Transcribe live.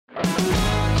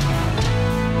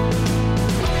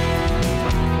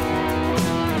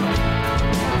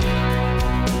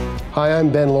Hi,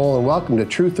 I'm Ben Lowell, and welcome to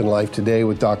Truth in Life today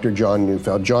with Dr. John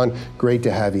Neufeld. John, great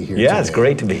to have you here today. It's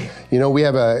great to be here. You know, we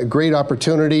have a great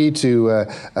opportunity to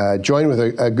join with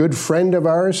a good friend of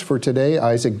ours for today,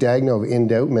 Isaac Dagneau of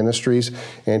Indoubt Ministries,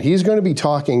 and he's going to be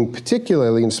talking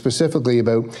particularly and specifically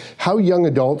about how young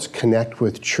adults connect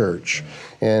with church,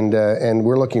 and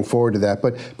we're looking forward to that.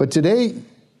 But today,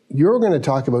 you're going to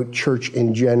talk about church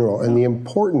in general and the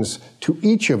importance to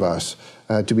each of us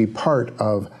to be part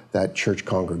of that church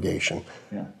congregation.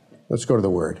 Yeah. Let's go to the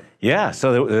Word. Yeah,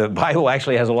 so the Bible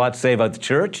actually has a lot to say about the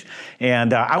church.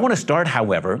 And I want to start,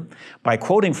 however, by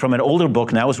quoting from an older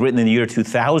book. Now, it was written in the year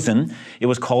 2000. It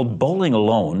was called Bowling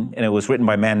Alone, and it was written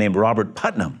by a man named Robert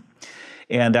Putnam.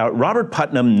 And Robert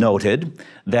Putnam noted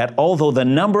that although the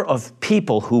number of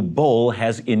people who bowl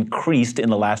has increased in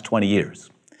the last 20 years,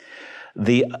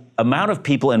 the amount of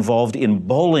people involved in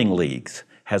bowling leagues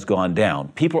has gone down.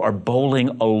 People are bowling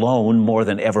alone more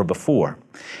than ever before.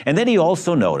 And then he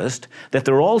also noticed that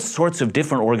there are all sorts of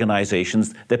different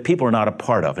organizations that people are not a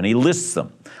part of, and he lists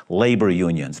them: labor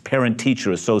unions,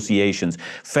 parent-teacher associations,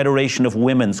 Federation of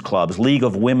Women's Clubs, League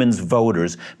of Women's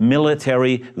Voters,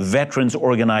 military veterans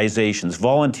organizations,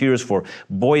 volunteers for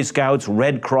Boy Scouts,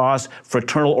 Red Cross,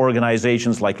 fraternal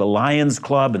organizations like the Lions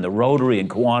Club and the Rotary and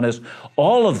Kiwanis.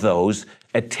 All of those,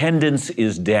 attendance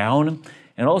is down,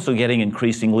 and also getting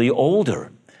increasingly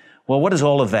older. Well, what does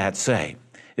all of that say?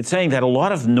 It's saying that a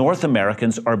lot of North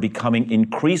Americans are becoming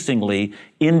increasingly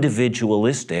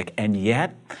individualistic, and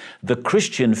yet the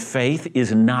Christian faith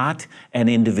is not an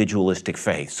individualistic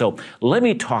faith. So let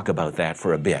me talk about that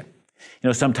for a bit. You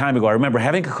know, some time ago, I remember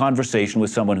having a conversation with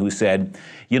someone who said,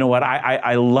 you know what,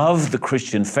 I love the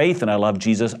Christian faith and I love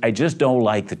Jesus, I just don't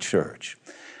like the church.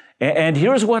 And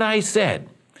here's what I said.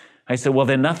 I said, well,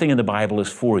 then nothing in the Bible is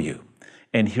for you.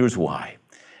 And here's why.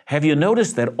 Have you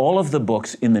noticed that all of the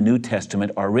books in the New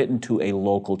Testament are written to a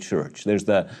local church? There's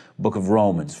the book of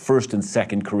Romans, 1st and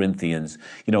 2nd Corinthians,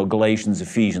 Galatians,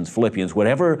 Ephesians, Philippians,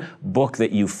 whatever book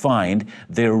that you find,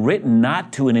 they're written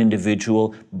not to an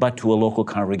individual, but to a local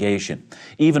congregation.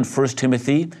 Even 1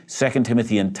 Timothy, 2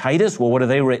 Timothy, and Titus, well, what are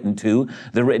they written to?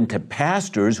 They're written to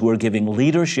pastors who are giving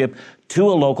leadership to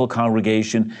a local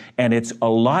congregation, and it's a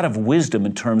lot of wisdom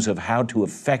in terms of how to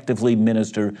effectively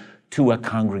minister to a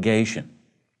congregation.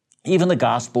 Even the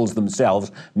Gospels themselves,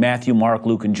 Matthew, Mark,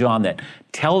 Luke, and John, that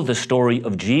tell the story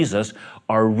of Jesus,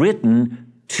 are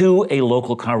written to a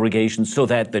local congregation so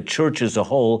that the church as a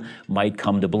whole might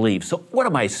come to believe. So what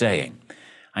am I saying?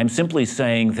 I'm simply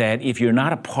saying that if you're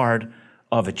not a part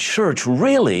of a church,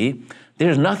 really,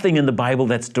 there's nothing in the Bible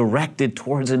that's directed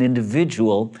towards an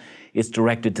individual. It's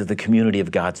directed to the community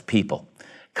of God's people.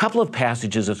 A couple of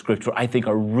passages of Scripture I think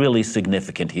are really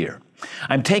significant here.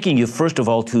 I'm taking you, first of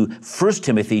all, to 1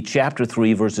 Timothy chapter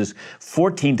 3, verses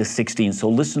 14 to 16. So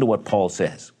listen to what Paul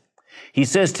says. He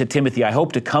says to Timothy, I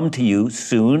hope to come to you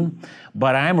soon,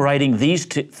 but I'm writing these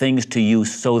things to you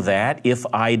so that, if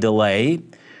I delay,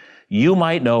 you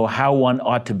might know how one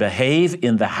ought to behave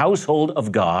in the household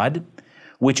of God,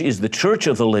 which is the church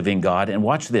of the living God, and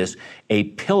watch this, a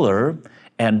pillar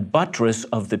and buttress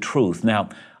of the truth. Now,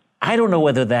 I don't know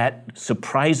whether that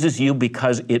surprises you,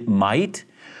 because it might.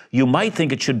 You might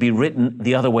think it should be written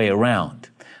the other way around.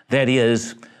 That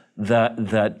is,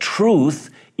 the truth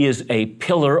is a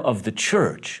pillar of the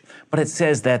church. But it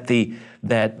says that the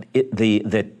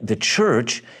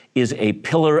church is a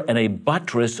pillar and a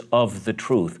buttress of the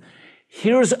truth.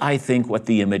 Here's, I think, what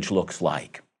the image looks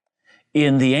like.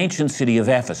 In the ancient city of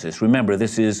Ephesus, remember,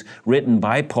 this is written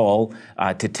by Paul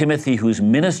to Timothy, who's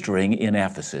ministering in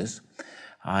Ephesus.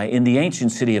 In the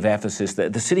ancient city of Ephesus,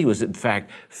 the city was, in fact,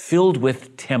 filled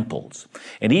with temples.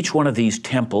 And each one of these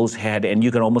temples had, and you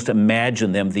can almost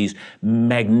imagine them, these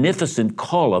magnificent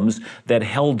columns that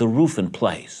held the roof in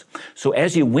place. So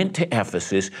as you went to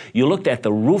Ephesus, you looked at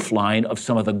the roof line of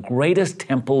some of the greatest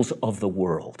temples of the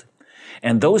world.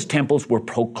 And those temples were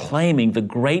proclaiming the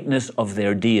greatness of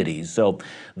their deities. So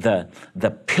the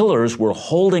pillars were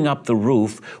holding up the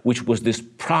roof, which was this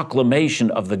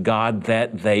proclamation of the God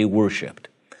that they worshiped.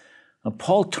 Now,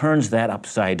 Paul turns that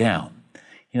upside down.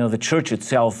 The church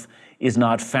itself is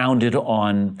not founded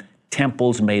on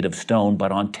temples made of stone,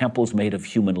 but on temples made of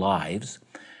human lives.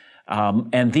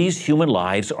 And these human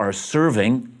lives are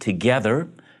serving together,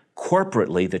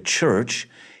 corporately. The church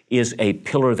is a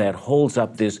pillar that holds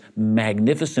up this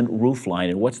magnificent roof line.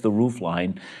 And what's the roof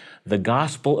line? The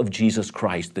gospel of Jesus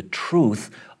Christ, the truth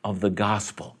of the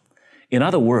gospel. In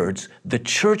other words, the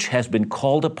church has been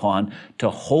called upon to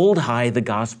hold high the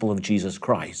gospel of Jesus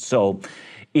Christ. So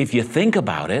if you think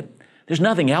about it, There's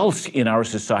nothing else in our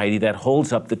society that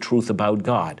holds up the truth about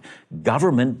God.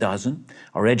 Government doesn't.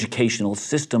 Our educational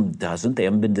system doesn't. They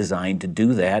haven't been designed to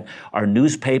do that. Our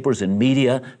newspapers and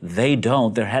media, they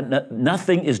don't.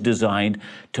 Nothing is designed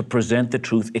to present the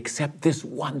truth except this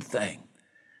one thing,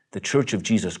 the Church of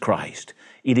Jesus Christ.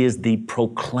 It is the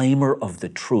proclaimer of the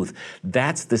truth.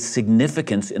 That's the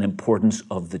significance and importance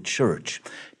of the church.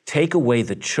 Take away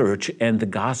the church and the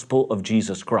gospel of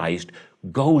Jesus Christ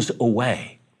goes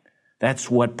away.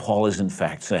 That's what Paul is in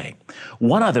fact saying.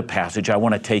 One other passage I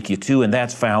want to take you to, and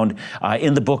that's found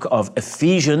in the book of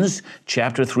Ephesians,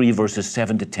 chapter 3, verses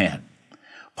 7 to 10.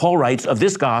 Paul writes, "Of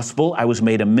this gospel I was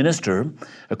made a minister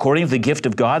according to the gift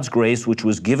of God's grace, which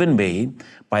was given me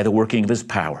by the working of his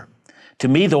power. To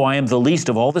me, though I am the least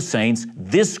of all the saints,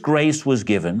 this grace was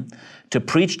given to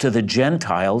preach to the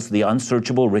Gentiles the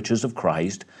unsearchable riches of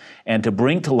Christ, and to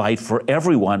bring to light for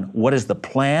everyone what is the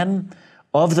plan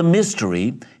of the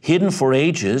mystery hidden for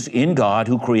ages in God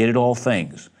who created all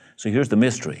things." So here's the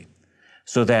mystery.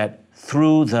 "So that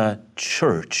through the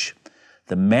church,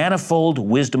 the manifold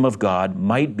wisdom of God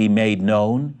might be made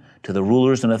known to the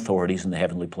rulers and authorities in the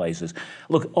heavenly places."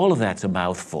 Look, all of that's a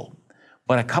mouthful,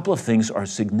 but a couple of things are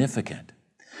significant.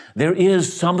 There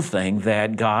is something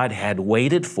that God had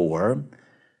waited for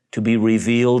to be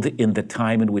revealed in the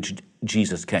time in which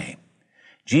Jesus came.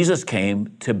 Jesus came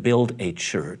to build a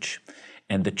church,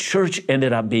 and the church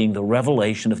ended up being the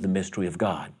revelation of the mystery of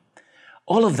God.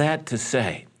 All of that to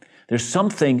say, there's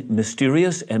something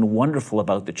mysterious and wonderful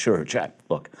about the church.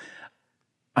 Look,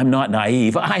 I'm not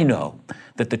naive. I know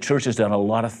that the church has done a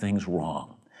lot of things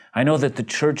wrong. I know that the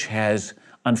church has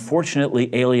unfortunately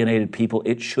alienated people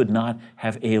it should not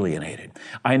have alienated.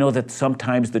 I know that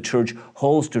sometimes the church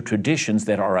holds to traditions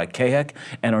that are archaic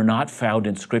and are not found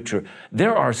in Scripture.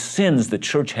 There are sins the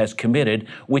church has committed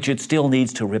which it still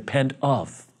needs to repent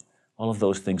of. All of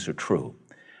those things are true.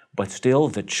 But still,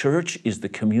 the church is the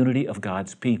community of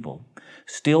God's people.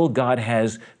 Still, God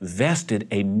has vested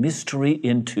a mystery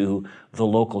into the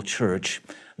local church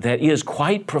that is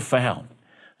quite profound.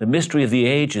 The mystery of the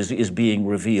ages is being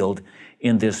revealed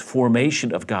in this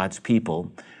formation of God's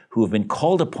people who have been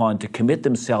called upon to commit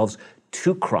themselves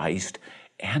to Christ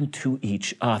and to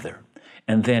each other,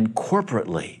 and then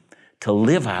corporately to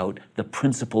live out the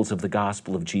principles of the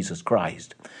gospel of Jesus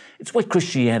Christ. It's what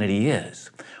Christianity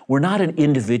is. We're not an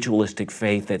individualistic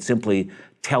faith that simply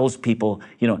tells people,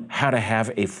 how to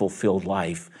have a fulfilled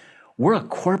life. We're a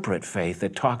corporate faith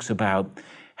that talks about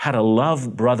how to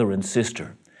love brother and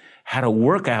sister, how to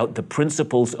work out the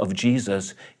principles of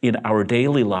Jesus in our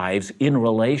daily lives in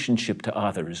relationship to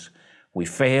others. We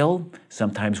fail,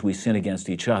 sometimes we sin against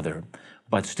each other,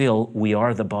 but still we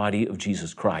are the body of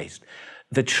Jesus Christ.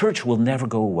 The church will never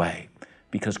go away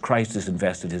because Christ has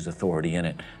invested his authority in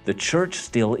it. The church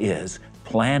still is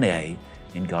plan A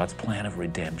in God's plan of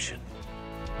redemption.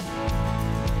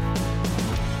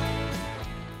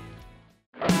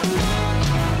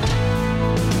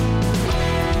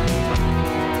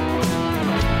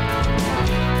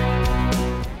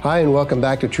 Hi, and welcome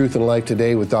back to Truth and Life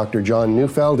Today with Dr. John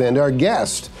Neufeld and our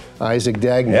guest, Isaac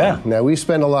Dagneau. Yeah. Now, we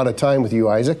spend a lot of time with you,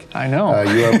 Isaac. I know.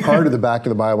 You are part of the Back to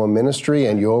the Bible ministry,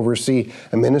 and you oversee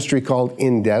a ministry called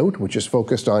Indoubt, which is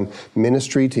focused on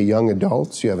ministry to young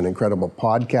adults. You have an incredible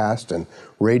podcast and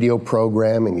radio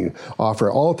program, and you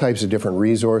offer all types of different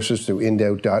resources through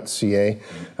indoubt.ca.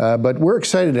 But we're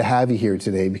excited to have you here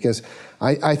today because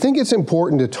I think it's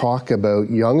important to talk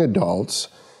about young adults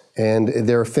and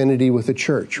their affinity with the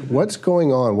church. What's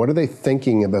going on? What are they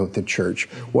thinking about the church?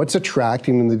 What's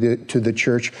attracting them to the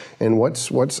church? And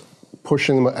what's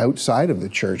pushing them outside of the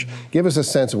church? Give us a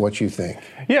sense of what you think.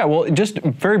 Yeah, well, just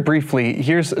very briefly,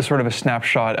 here's sort of a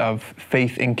snapshot of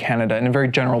faith in Canada in very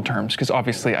general terms, because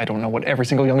obviously I don't know what every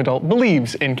single young adult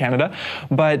believes in Canada,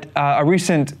 but a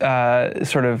recent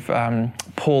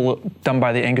poll done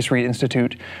by the Angus Reid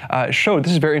Institute showed,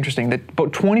 this is very interesting, that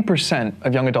about 20%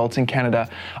 of young adults in Canada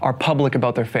are public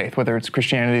about their faith, whether it's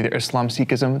Christianity, Islam,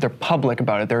 Sikhism, they're public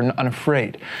about it, they're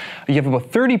unafraid. You have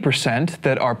about 30%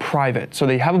 that are private, so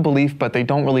they have a belief, but they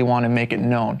don't really want to make it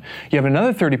known. You have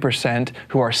another 30%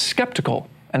 who are skeptical,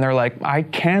 and they're like, I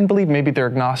can believe, maybe they're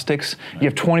agnostics. You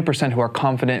have 20% who are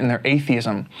confident in their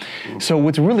atheism. So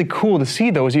what's really cool to see,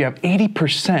 though, is you have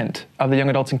 80% of the young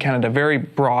adults in Canada, very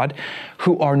broad,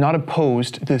 who are not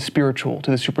opposed to the spiritual,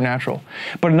 to the supernatural.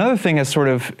 But another thing has sort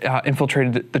of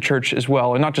infiltrated the church as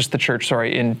well, and not just the church,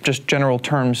 sorry, in just general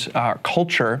terms,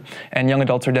 culture, and young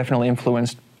adults are definitely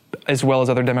influenced as well as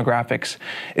other demographics,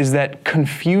 is that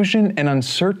confusion and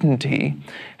uncertainty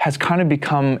has kind of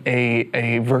become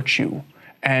a virtue.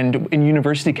 And in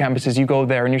university campuses, you go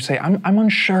there and you say, I'm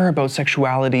unsure about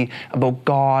sexuality, about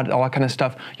God, all that kind of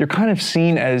stuff. You're kind of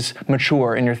seen as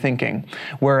mature in your thinking.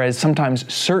 Whereas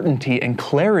sometimes certainty and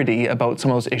clarity about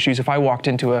some of those issues, if I walked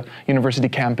into a university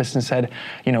campus and said,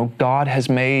 God has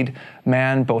made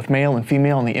man, both male and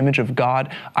female, in the image of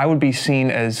God, I would be seen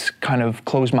as kind of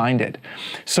closed-minded.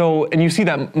 So, and you see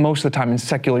that most of the time in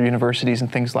secular universities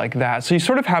and things like that. So you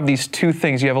sort of have these two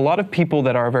things. You have a lot of people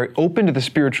that are very open to the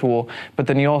spiritual, but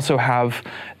then you also have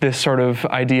this sort of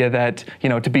idea that,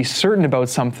 to be certain about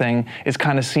something is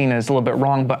kind of seen as a little bit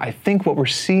wrong. But I think what we're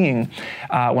seeing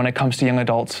when it comes to young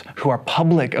adults who are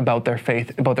public about their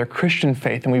faith, about their Christian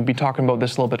faith, and we've been talking about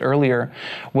this a little bit earlier,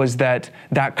 was that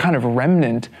kind of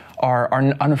remnant are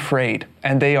unafraid,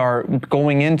 and they are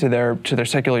going into their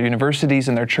secular universities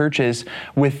and their churches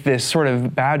with this sort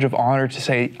of badge of honor to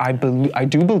say, I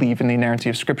do believe in the inerrancy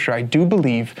of Scripture. I do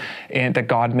believe that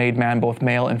God made man both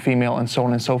male and female, and so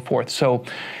on and so forth. So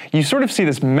you sort of see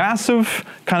this massive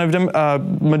kind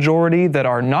of majority that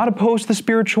are not opposed to the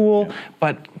spiritual,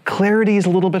 but clarity is a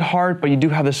little bit hard, but you do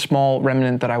have this small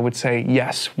remnant that I would say,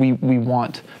 yes, we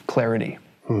want clarity.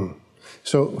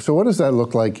 So what does that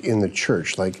look like in the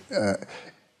church? Like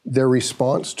their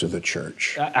response to the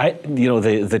church?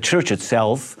 The church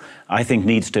itself, I think,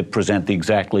 needs to present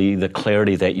exactly the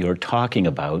clarity that you're talking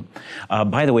about.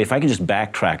 By the way, if I can just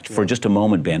backtrack for just a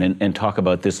moment, Ben, and talk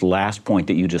about this last point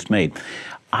that you just made.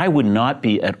 I would not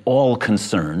be at all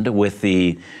concerned with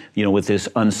with this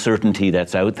uncertainty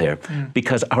that's out there,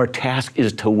 because our task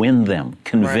is to win them,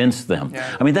 convince them.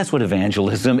 Yeah. I mean, that's what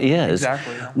evangelism is.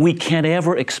 Exactly. Yeah. We can't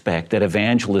ever expect that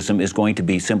evangelism is going to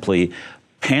be simply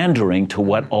pandering to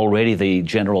what already the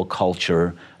general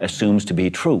culture assumes to be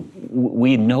true.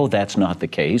 We know that's not the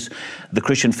case. The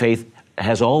Christian faith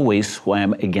has always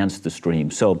swam against the stream.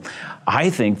 So I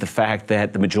think the fact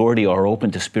that the majority are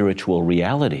open to spiritual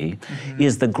reality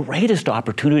is the greatest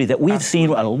opportunity that we've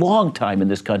seen in a long time in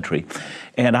this country.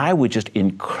 And I would just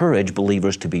encourage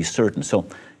believers to be certain. So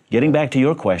getting back to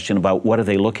your question about what are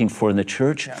they looking for in the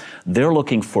church, they're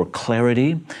looking for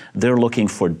clarity, they're looking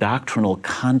for doctrinal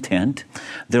content,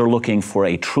 they're looking for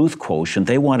a truth quotient.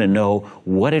 They want to know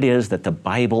what it is that the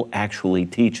Bible actually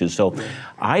teaches. So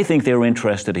I think they're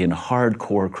interested in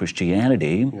hardcore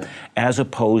Christianity as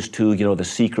opposed to, the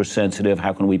seeker-sensitive,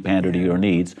 how can we pander to your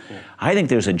needs. I think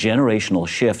there's a generational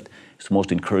shift. It's the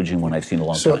most encouraging one I've seen in a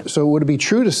long time. So would it be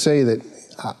true to say that,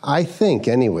 I think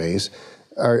anyways,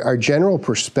 our general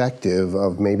perspective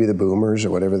of maybe the boomers or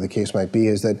whatever the case might be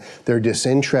is that they're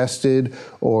disinterested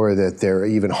or that they're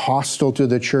even hostile to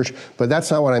the church, but that's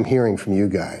not what I'm hearing from you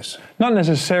guys. Not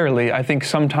necessarily. I think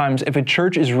sometimes if a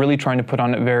church is really trying to put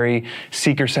on a very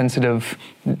seeker-sensitive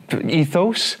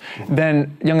ethos,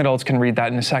 then young adults can read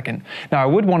that in a second. Now, I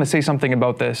would want to say something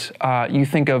about this. You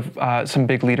think of some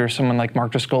big leaders, someone like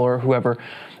Mark Driscoll or whoever,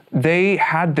 they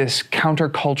had this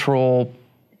countercultural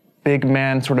big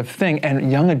man sort of thing,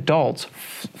 and young adults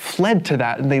fled to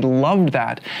that, and they loved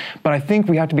that. But I think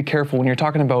we have to be careful when you're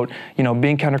talking about,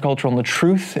 being countercultural and the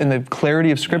truth and the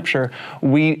clarity of Scripture.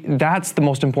 That's the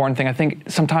most important thing. I think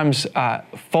sometimes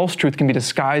false truth can be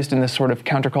disguised in this sort of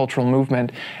countercultural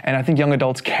movement, and I think young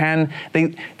adults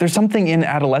there's something in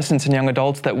adolescents and young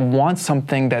adults that want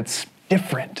something that's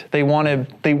different. They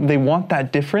want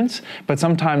that difference, but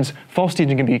sometimes false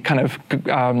teaching can be kind of,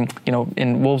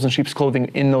 in wolves and sheep's clothing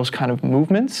in those kind of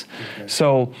movements. Okay.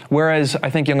 So whereas I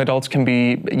think young adults can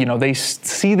be, they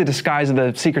see the disguise of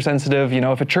the seeker-sensitive.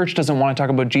 If a church doesn't want to talk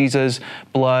about Jesus,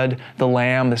 blood, the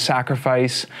lamb, the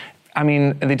sacrifice,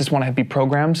 they just want to be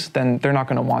programs, then they're not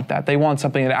going to want that. They want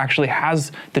something that actually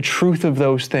has the truth of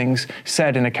those things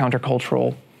said in a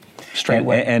countercultural, straight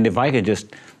way. And if I could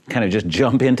just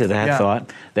jump into that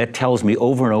thought, that tells me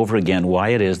over and over again why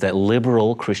it is that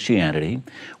liberal Christianity,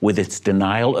 with its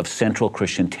denial of central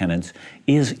Christian tenets,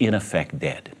 is in effect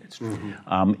dead.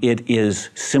 It is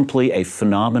simply a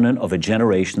phenomenon of a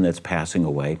generation that's passing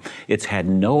away. It's had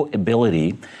no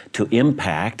ability to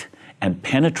impact and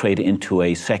penetrate into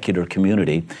a secular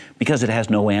community because it has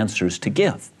no answers to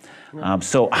give.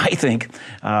 So I think,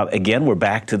 again, we're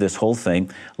back to this whole thing.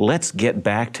 Let's get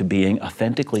back to being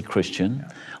authentically Christian.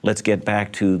 Let's get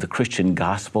back to the Christian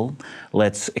gospel.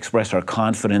 Let's express our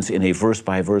confidence in a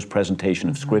verse-by-verse presentation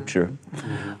of Scripture.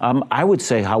 I would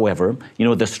say, however, the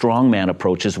strongman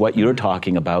approach is what you're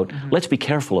talking about. Let's be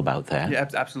careful about that. Yeah,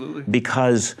 absolutely.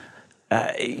 Because,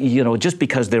 just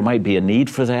because there might be a need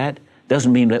for that,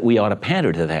 doesn't mean that we ought to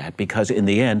pander to that, because in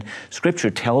the end, Scripture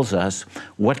tells us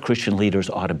what Christian leaders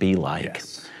ought to be like.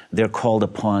 Yes. They're called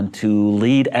upon to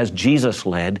lead as Jesus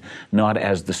led, not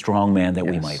as the strong man that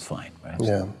we might find.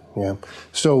 Right? Yeah.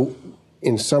 So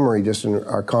in summary, just in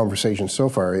our conversation so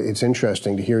far, it's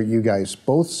interesting to hear you guys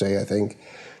both say, I think,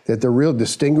 that the real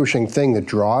distinguishing thing that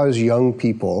draws young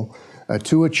people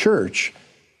to a church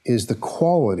is the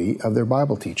quality of their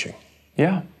Bible teaching.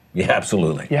 Yeah. Yeah,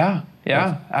 absolutely. Yeah.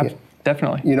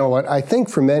 Definitely. You know what? I think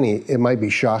for many, it might be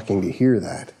shocking to hear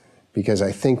that, because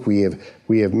I think we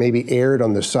have maybe erred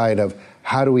on the side of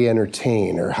how do we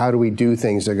entertain, or how do we do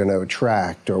things that are going to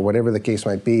attract, or whatever the case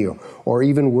might be, or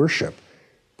even worship.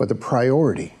 But the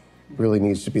priority really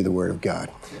needs to be the Word of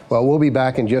God. Well, we'll be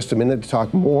back in just a minute to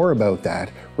talk more about that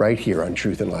right here on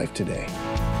Truth and Life Today.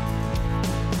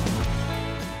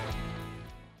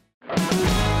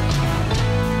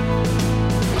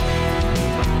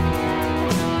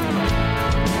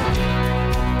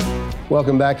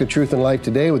 Welcome back to Truth and Life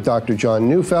Today with Dr. John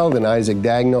Neufeld and Isaac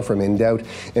Dagneau from indoubt.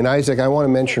 And Isaac, I want to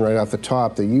mention right off the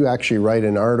top that you actually write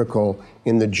an article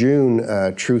in the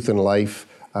June Truth and Life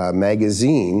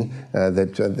magazine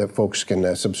that folks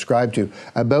can subscribe to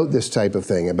about this type of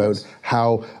thing, about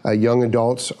how young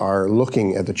adults are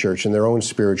looking at the church and their own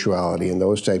spirituality and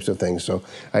those types of things. So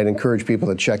I'd encourage people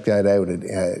to check that out at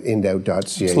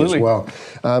indoubt.ca as well.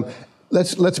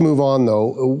 Let's move on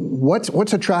though.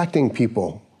 What's attracting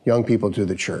young people to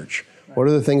the church? What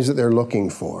are the things that they're looking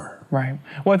for? Right.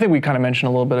 Well, I think we kind of mentioned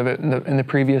a little bit of it in the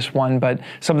previous one, but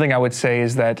something I would say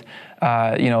is that,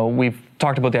 we've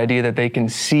talked about the idea that they can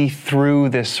see through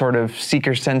this sort of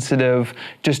seeker-sensitive,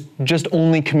 just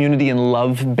only community and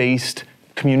love-based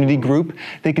community group.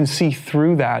 They can see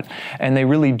through that, and they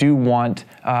really do want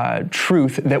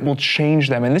truth that will change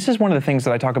them. And this is one of the things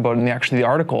that I talk about in the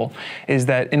article, is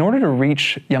that in order to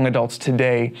reach young adults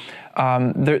today,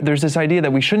 there's this idea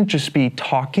that we shouldn't just be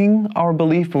talking our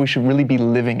belief, but we should really be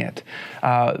living it.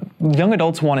 Young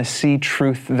adults want to see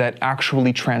truth that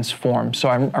actually transforms. So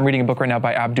I'm reading a book right now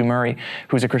by Abdu Murray,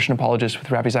 who's a Christian apologist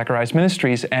with Rabbi Zacharias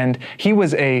Ministries, and he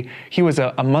was a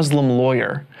Muslim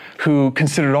lawyer who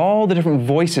considered all the different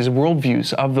voices,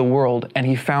 worldviews of the world, and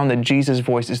he found that Jesus'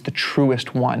 voice is the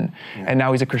truest one. And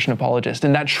now he's a Christian apologist.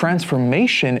 And that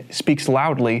transformation speaks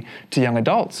loudly to young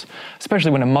adults,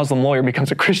 especially when a Muslim lawyer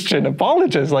becomes a Christian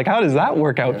apologist. Like, how does that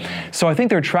work out? So I think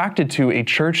they're attracted to a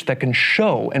church that can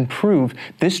show and prove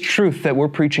this truth that we're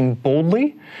preaching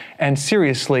boldly and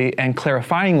seriously and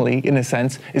clarifyingly, in a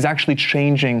sense, is actually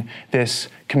changing this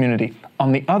community.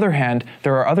 On the other hand,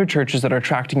 there are other churches that are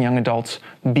attracting young adults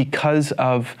because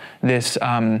of this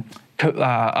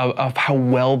of how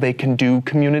well they can do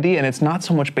community, and it's not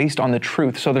so much based on the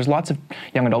truth. So there's lots of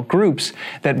young adult groups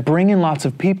that bring in lots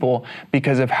of people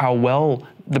because of how well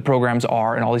the programs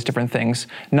are and all these different things,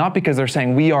 not because they're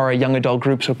saying we are a young adult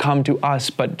group, so come to us,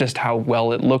 but just how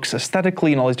well it looks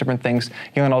aesthetically and all these different things.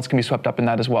 Young adults can be swept up in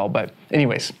that as well. But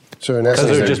anyways. So in essence,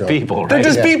 they're just people, right? They're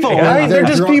just people, right? They're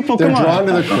just people. They're drawn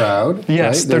to the crowd.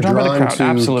 Yes, right? they're drawn to the crowd.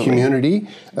 Absolutely. Community.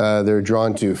 They're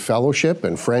drawn to fellowship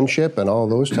and friendship and all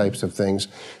those types of things.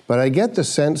 But I get the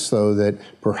sense, though, that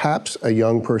perhaps a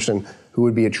young person who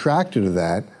would be attracted to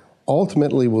that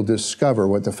ultimately will discover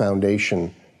what the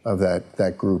foundation of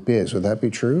that group is. Would that be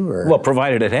true? Or? Well,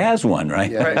 provided it has one, right?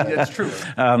 Yeah. Right, that's true.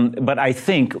 But I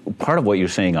think part of what you're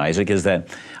saying, Isaac, is that,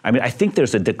 I think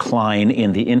there's a decline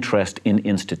in the interest in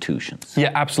institutions. Yeah,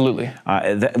 absolutely.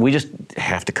 We just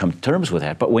have to come to terms with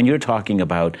that. But when you're talking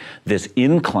about this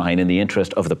incline in the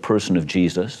interest of the person of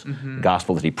Jesus, the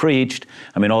gospel that he preached,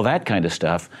 all that kind of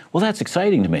stuff, well, that's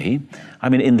exciting to me.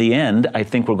 In the end, I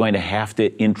think we're going to have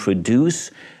to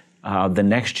introduce the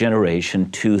next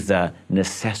generation to the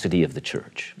necessity of the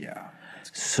church. Yeah.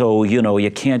 So,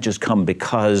 you can't just come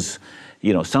because,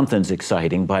 something's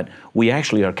exciting, but we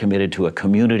actually are committed to a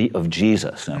community of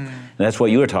Jesus. And that's what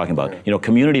you were talking about.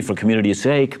 Community for community's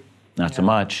sake, not so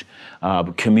much.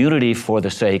 Community for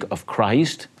the sake of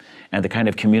Christ and the kind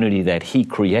of community that he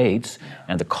creates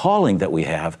and the calling that we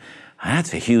have.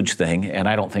 That's a huge thing, and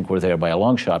I don't think we're there by a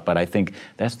long shot, but I think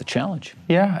that's the challenge.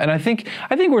 Yeah, and I think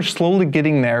we're slowly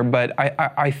getting there, but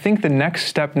I think the next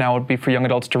step now would be for young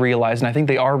adults to realize, and I think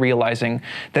they are realizing,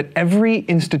 that every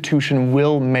institution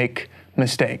will make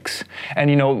mistakes.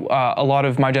 And a lot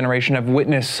of my generation have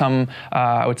witnessed some,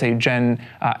 I would say, Gen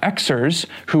Xers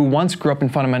who once grew up in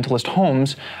fundamentalist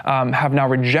homes have now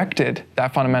rejected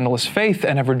that fundamentalist faith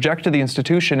and have rejected the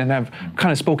institution and have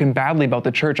kind of spoken badly about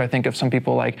the church. I think of some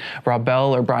people like Rob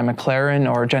Bell or Brian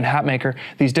McLaren or Jen Hatmaker,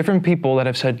 these different people that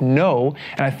have said no.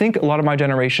 And I think a lot of my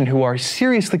generation who are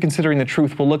seriously considering the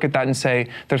truth will look at that and say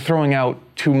they're throwing out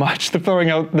too much, the throwing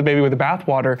out the baby with the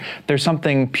bathwater. There's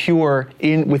something pure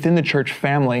within the church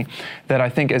family that I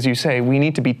think, as you say, we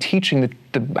need to be teaching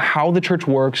how the church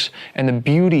works and the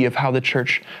beauty of how the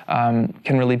church can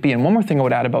really be. And one more thing I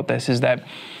would add about this is that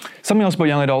something else about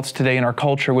young adults today in our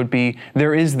culture would be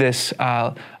there is this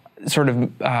sort of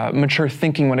mature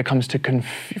thinking when it comes to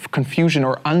confusion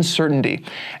or uncertainty.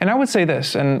 And I would say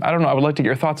this, and I don't know, I would like to get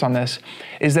your thoughts on this,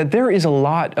 is that there is a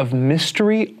lot of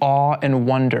mystery, awe, and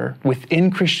wonder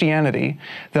within Christianity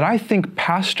that I think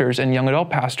pastors and young adult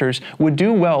pastors would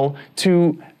do well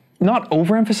to not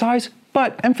overemphasize,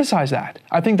 but emphasize that.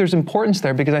 I think there's importance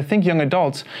there because I think young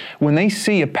adults, when they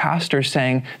see a pastor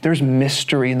saying there's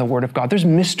mystery in the Word of God, there's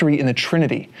mystery in the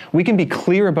Trinity. We can be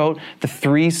clear about the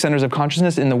three centers of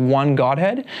consciousness in the one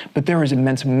Godhead, but there is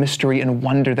immense mystery and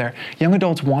wonder there. Young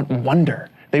adults want wonder.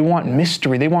 They want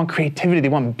mystery, they want creativity, they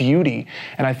want beauty.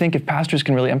 And I think if pastors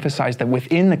can really emphasize that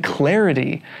within the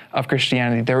clarity of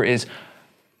Christianity, there is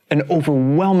an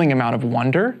overwhelming amount of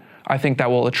wonder, I think that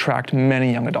will attract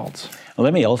many young adults. Well,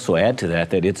 let me also add to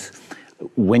that it's,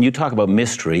 when you talk about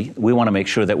mystery, we want to make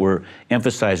sure that we're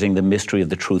emphasizing the mystery of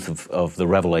the truth of the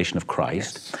revelation of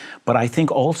Christ. Yes. But I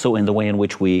think also in the way in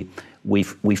which we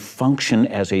function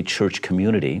as a church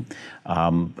community,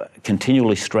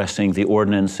 continually stressing the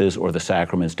ordinances or the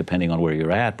sacraments, depending on where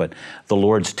you're at, but the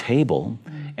Lord's table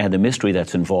and the mystery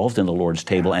that's involved in the Lord's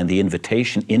table and the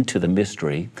invitation into the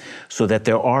mystery, so that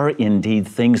there are indeed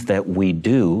things that we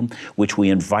do which we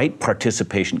invite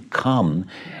participation. Come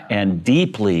and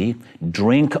deeply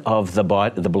drink of the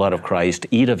blood of Christ,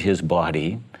 eat of his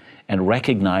body, and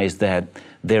recognize that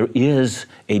there is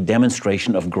a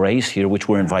demonstration of grace here which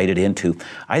we're invited into.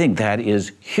 I think that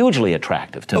is hugely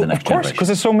attractive to the next generation. Of course, because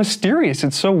it's so mysterious,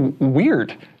 it's so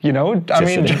weird, you know? I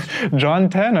mean, John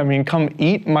 10, come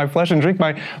eat my flesh and drink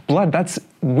my blood. That's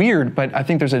weird, but I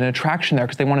think there's an attraction there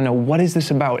because they want to know, what is this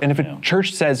about? And if a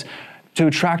church says, to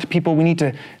attract people,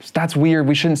 that's weird,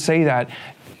 we shouldn't say that.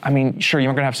 I mean, sure,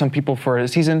 you're going to have some people for a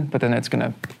season, but then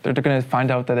they're going to find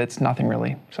out that it's nothing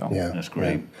really. So yeah, that's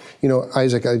great. Yeah. You know,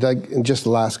 Isaac, I'd like in just the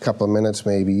last couple of minutes,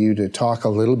 maybe you to talk a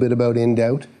little bit about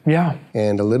indoubt. Yeah.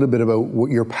 And a little bit about what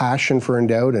your passion for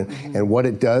indoubt and what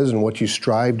it does and what you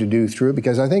strive to do through it,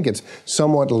 because I think it's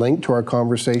somewhat linked to our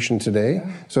conversation today.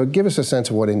 Yeah. So give us a sense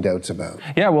of what indoubt's about.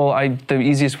 Yeah, well, the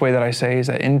easiest way that I say is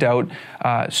that indoubt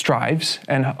strives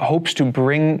and hopes to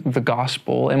bring the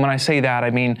gospel. And when I say that, I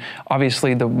mean,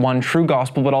 obviously the one true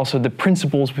gospel, but also the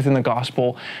principles within the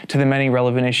gospel to the many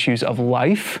relevant issues of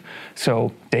life.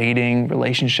 So dating,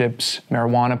 relationships,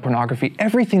 marijuana, pornography,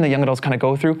 everything that young adults kind of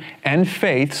go through, and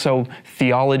faith. So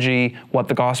theology, what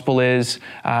the gospel is,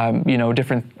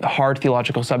 different hard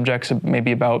theological subjects,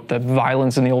 maybe about the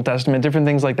violence in the Old Testament, different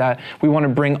things like that. We want to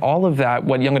bring all of that,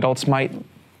 what young adults might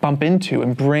bump into,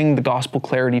 and bring the gospel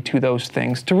clarity to those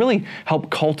things to really help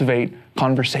cultivate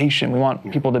conversation. We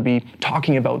want people to be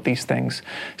talking about these things.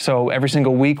 So every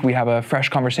single week we have a fresh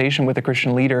conversation with a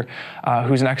Christian leader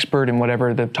who's an expert in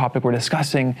whatever the topic we're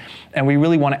discussing. And we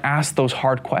really want to ask those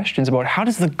hard questions about how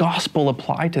does the gospel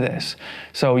apply to this?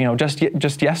 So,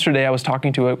 just yesterday I was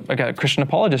talking to a Christian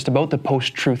apologist about the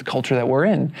post-truth culture that we're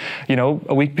in.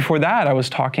 A week before that I was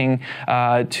talking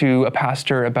to a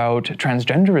pastor about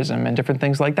transgenderism and different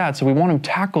things like that. So we want to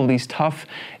tackle these tough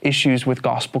issues with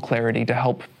gospel clarity to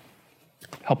help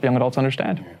young adults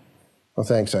understand. Well,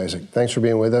 thanks, Isaac. Thanks for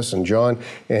being with us, and John.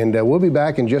 And we'll be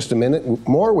back in just a minute,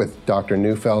 more with Dr.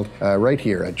 Neufeld right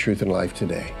here at Truth and Life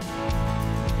Today.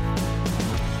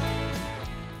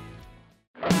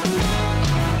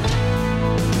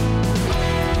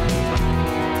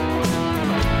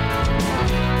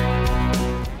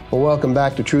 Well, welcome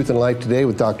back to Truth and Life Today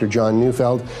with Dr. John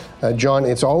Neufeld. John,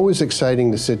 it's always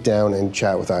exciting to sit down and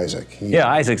chat with Isaac.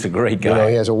 Isaac's a great guy.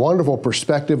 He has a wonderful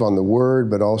perspective on the Word,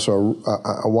 but also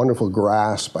a wonderful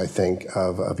grasp, I think,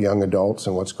 of young adults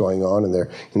and what's going on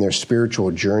in their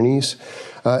spiritual journeys.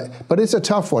 But it's a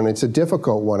tough one. It's a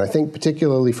difficult one, I think,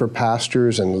 particularly for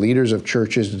pastors and leaders of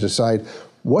churches to decide,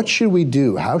 what should we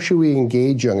do? How should we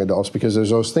engage young adults? Because there's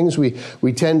those things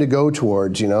we tend to go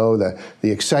towards, the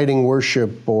exciting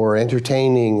worship or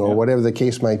entertaining or whatever the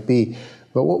case might be.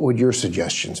 But what would your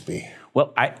suggestions be?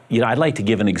 Well, I'd like to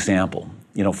give an example.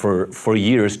 For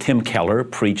years, Tim Keller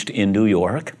preached in New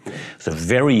York. It's a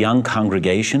very young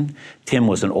congregation. Tim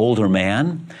was an older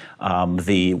man.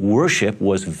 The worship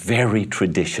was very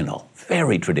traditional,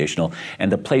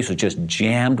 and the place was just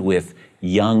jammed with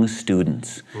young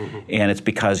students. Mm-hmm. And it's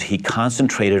because he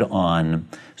concentrated on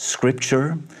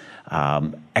scripture,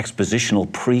 expositional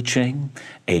preaching,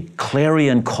 a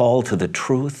clarion call to the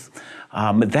truth,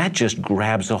 that just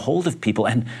grabs a hold of people.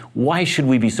 And why should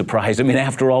we be surprised? I mean,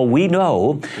 after all, we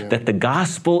know that the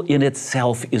gospel in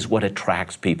itself is what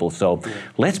attracts people. So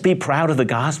let's be proud of the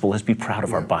gospel. Let's be proud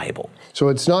of our Bible. So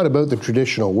it's not about the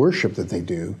traditional worship that they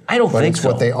do. I don't think it's so.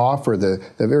 what they offer, the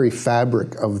very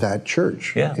fabric of that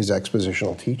church is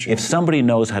expositional teaching. If somebody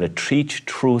knows how to teach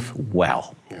truth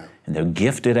well, and they're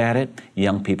gifted at it,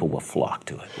 young people will flock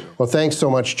to it. Well, thanks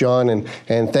so much, John,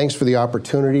 and thanks for the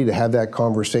opportunity to have that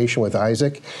conversation with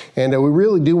Isaac. And we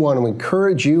really do want to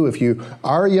encourage you, if you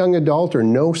are a young adult or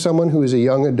know someone who is a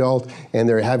young adult and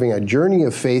they're having a journey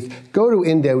of faith, go to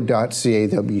indoubt.ca.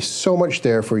 There'll be so much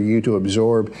there for you to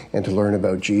absorb and to learn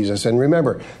about Jesus. And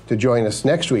remember to join us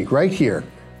next week right here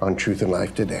on Truth and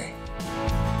Life Today.